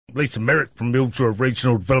Leesa Merett from Mildura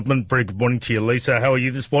Regional Development. Very good morning to you, Leesa. How are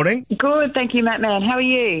you this morning? Good, thank you, Matt Man. How are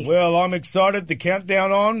you? Well, I'm excited. The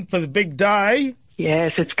countdown on for the big day.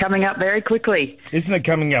 Yes, it's coming up very quickly. Isn't it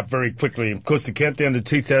coming up very quickly? Of course, the countdown to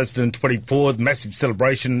 2024, the massive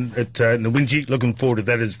celebration at Nwinji. Looking forward to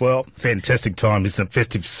that as well. Fantastic time, isn't it?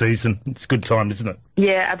 Festive season. It's a good time, isn't it?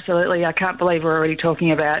 Yeah, absolutely. I can't believe we're already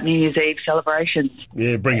talking about New Year's Eve celebrations.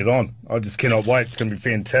 Yeah, bring it on. I just cannot wait. It's going to be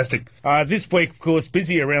fantastic. This week, of course,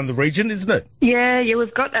 busy around the region, isn't it? Yeah,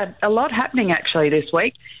 we've got a lot happening actually this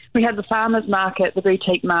week. We had the farmers market, the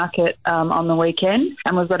boutique market on the weekend,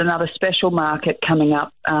 and we've got another special market coming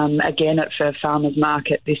up again for farmers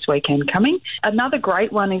market this weekend coming. Another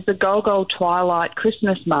great one is the Golgol Twilight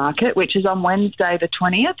Christmas Market, which is on Wednesday the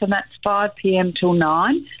 20th, and that's 5 p.m. till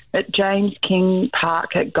 9 at James King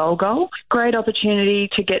Park at Golgol. Great opportunity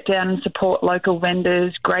to get down and support local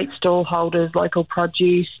vendors, great stall holders, local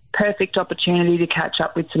produce. Perfect opportunity to catch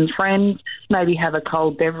up with some friends, maybe have a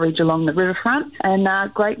cold beverage along the riverfront, and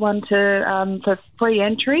great one for free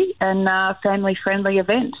entry and family-friendly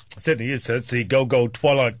event. It certainly is. So it's the Golgol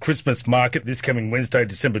Twilight Christmas Market this coming Wednesday,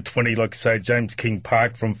 December 20, like I say, James King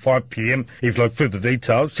Park from 5 p.m. If you'd like further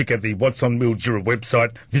details, check out the What's On Mildura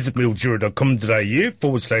website. Visit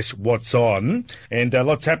mildura.com.au/What's On. And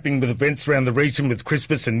lots happening with events around the region with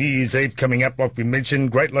Christmas and New Year's Eve coming up, like we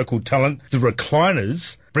mentioned. Great local talent, the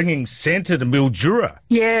Recliners, bringing Santa to Mildura.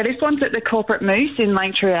 Yeah, this one's at the Corporate Moose in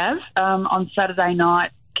Langtree Ave on Saturday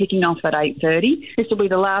night, kicking off at 8:30. This will be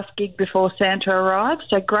the last gig before Santa arrives,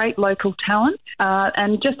 so great local talent.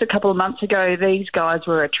 And just a couple of months ago, these guys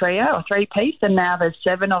were a trio, a three-piece, and now there's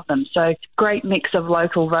 7 of them. So great mix of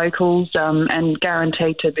local vocals and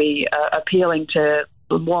guaranteed to be appealing to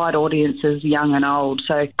wide audiences, young and old.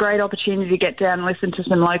 So great opportunity to get down and listen to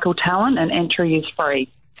some local talent, and entry is free.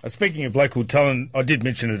 Speaking of local talent, I did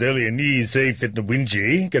mention it earlier, New Year's Eve at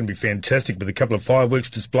Nwinji, going to be fantastic with a couple of fireworks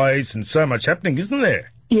displays and so much happening, isn't there?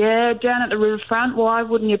 Yeah, down at the riverfront. Why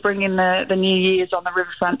wouldn't you bring in the New Year's on the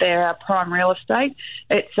riverfront there, our prime real estate?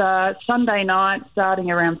 It's Sunday night, starting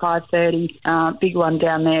around 5:30. Big one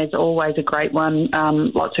down there is always a great one.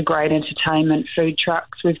 Lots of great entertainment, food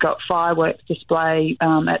trucks. We've got fireworks display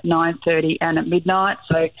at 9:30 and at midnight.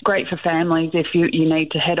 So great for families if you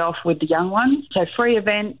need to head off with the young ones. So free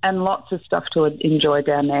event and lots of stuff to enjoy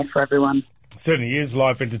down there for everyone. Certainly is.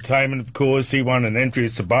 Live entertainment, of course. E1 and Andrea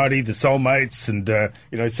Sabati, the Soulmates, and,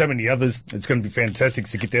 so many others. It's going to be fantastic.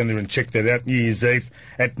 So get down there and check that out. New Year's Eve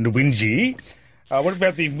at Nwinji. What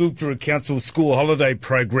about the Mildura Council School Holiday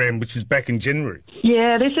Program, which is back in January?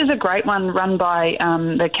 Yeah, this is a great one run by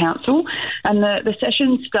the council, and the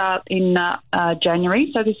sessions start in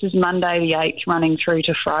January. So this is Monday the 8th running through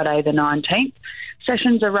to Friday the 19th.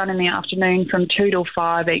 Sessions are run in the afternoon from 2 till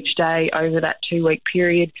 5 each day over that 2-week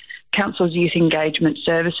period. Council's Youth Engagement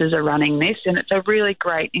Services are running this, and it's a really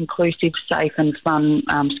great, inclusive, safe and fun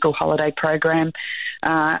school holiday program,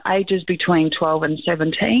 ages between 12 and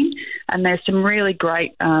 17. And there's some really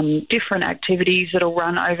great different activities that'll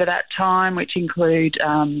run over that time, which include,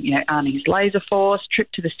 Arnie's Laser Force, trip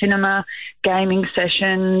to the cinema, gaming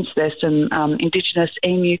sessions. There's some Indigenous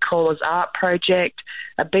Emu Callers art project,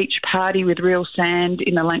 a beach party with real sand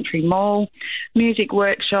in the Langtree Mall, music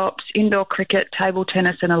workshops, indoor cricket, table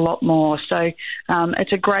tennis and a lot more. So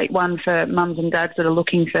it's a great one for mums and dads that are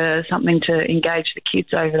looking for something to engage the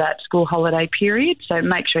kids over that school holiday period. So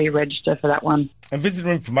make sure you register for that one. And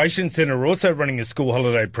Visitor Information Centre are also running a school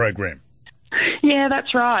holiday program. Yeah,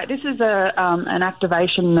 that's right. This is an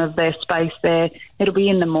activation of their space there. It'll be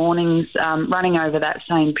in the mornings, running over that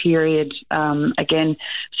same period again.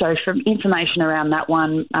 So for information around that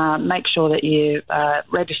one, make sure that you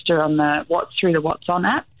register on through the What's On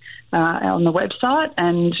app. On the website,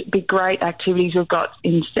 and big great activities. We've got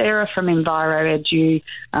in Sarah from EnviroEdu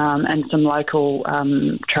and some local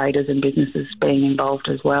traders and businesses being involved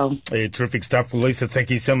as well. Yeah, terrific stuff. Well, Leesa, thank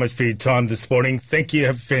you so much for your time this morning. Thank you.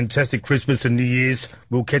 Have a fantastic Christmas and New Year's.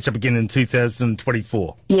 We'll catch up again in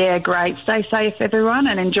 2024. Yeah, great. Stay safe, everyone,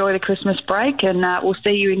 and enjoy the Christmas break, and we'll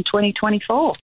see you in 2024.